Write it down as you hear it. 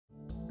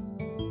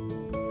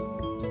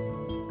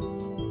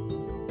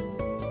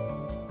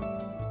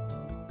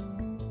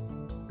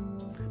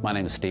My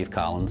name is Steve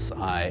Collins.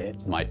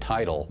 My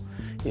title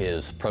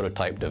is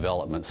Prototype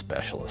Development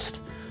Specialist.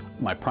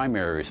 My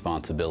primary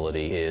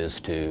responsibility is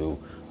to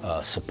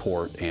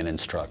support and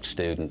instruct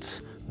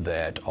students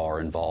that are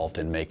involved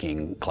in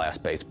making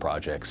class-based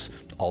projects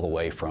all the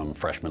way from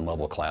freshman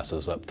level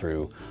classes up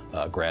through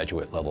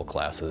graduate level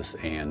classes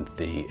and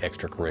the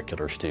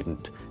extracurricular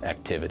student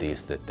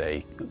activities that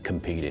they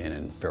compete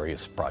in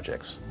various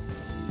projects.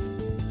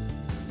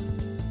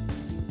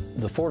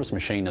 The Fortus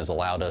machine has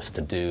allowed us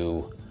to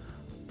do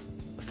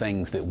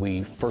things that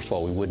first of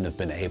all, we wouldn't have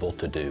been able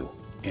to do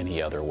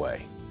any other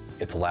way.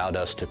 It's allowed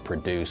us to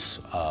produce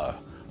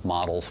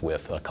models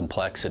with a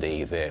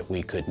complexity that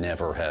we could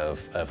never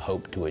have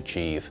hoped to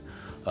achieve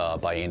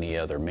by any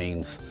other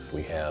means.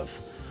 We have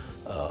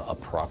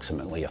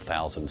approximately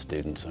 1,000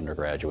 students,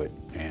 undergraduate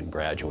and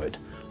graduate,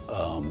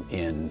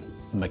 in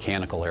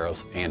mechanical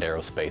and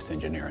aerospace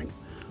engineering.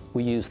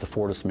 We use the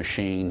Fortus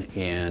machine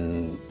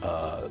in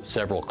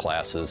several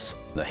classes.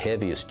 The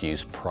heaviest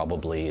use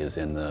probably is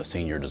in the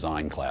senior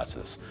design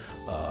classes.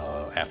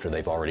 After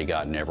they've already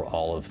gotten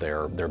all of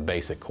their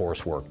basic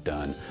coursework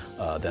done,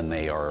 then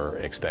they are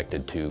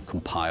expected to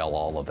compile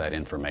all of that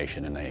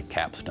information in a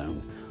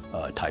capstone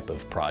type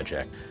of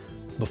project.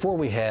 Before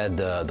we had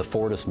the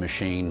Fortus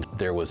machine,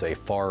 there was a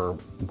far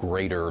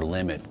greater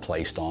limit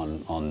placed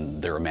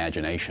on their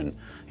imagination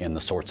and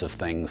the sorts of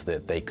things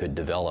that they could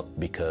develop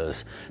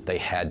because they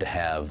had to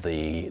have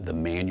the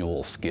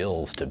manual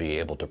skills to be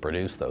able to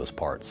produce those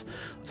parts.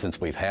 Since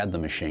we've had the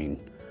machine,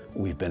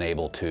 we've been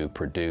able to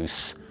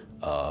produce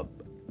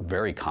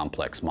very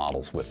complex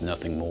models with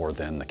nothing more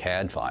than the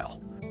CAD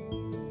file.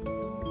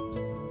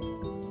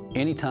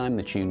 Anytime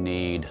that you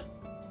need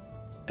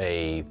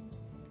a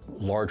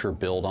larger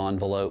build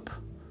envelope,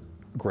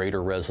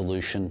 greater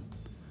resolution,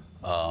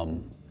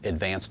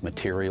 advanced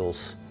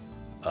materials,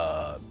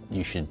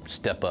 you should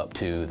step up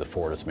to the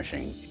Fortus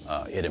machine.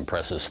 It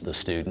impresses the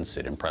students,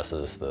 it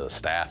impresses the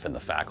staff and the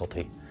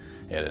faculty,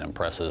 it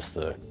impresses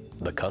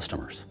the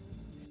customers.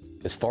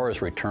 As far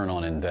as return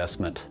on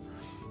investment,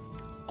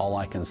 all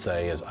I can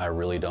say is I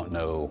really don't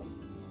know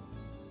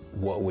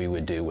what we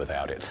would do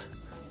without it.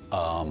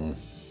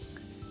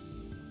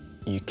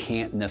 You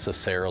can't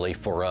necessarily,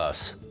 for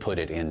us, put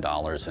it in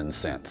dollars and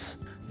cents.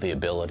 The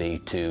ability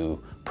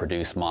to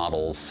produce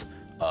models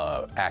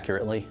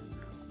accurately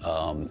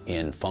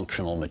in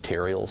functional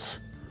materials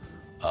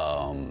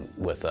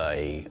with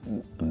a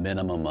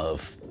minimum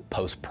of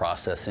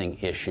post-processing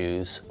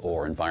issues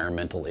or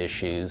environmental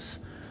issues.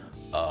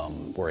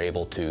 We're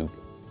able to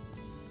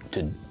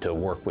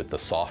work with the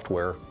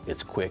software.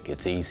 It's quick,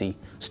 it's easy.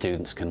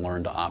 Students can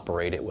learn to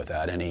operate it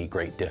without any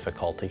great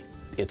difficulty.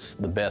 It's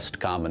the best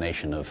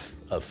combination of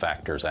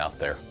factors out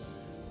there,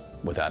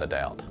 without a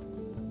doubt.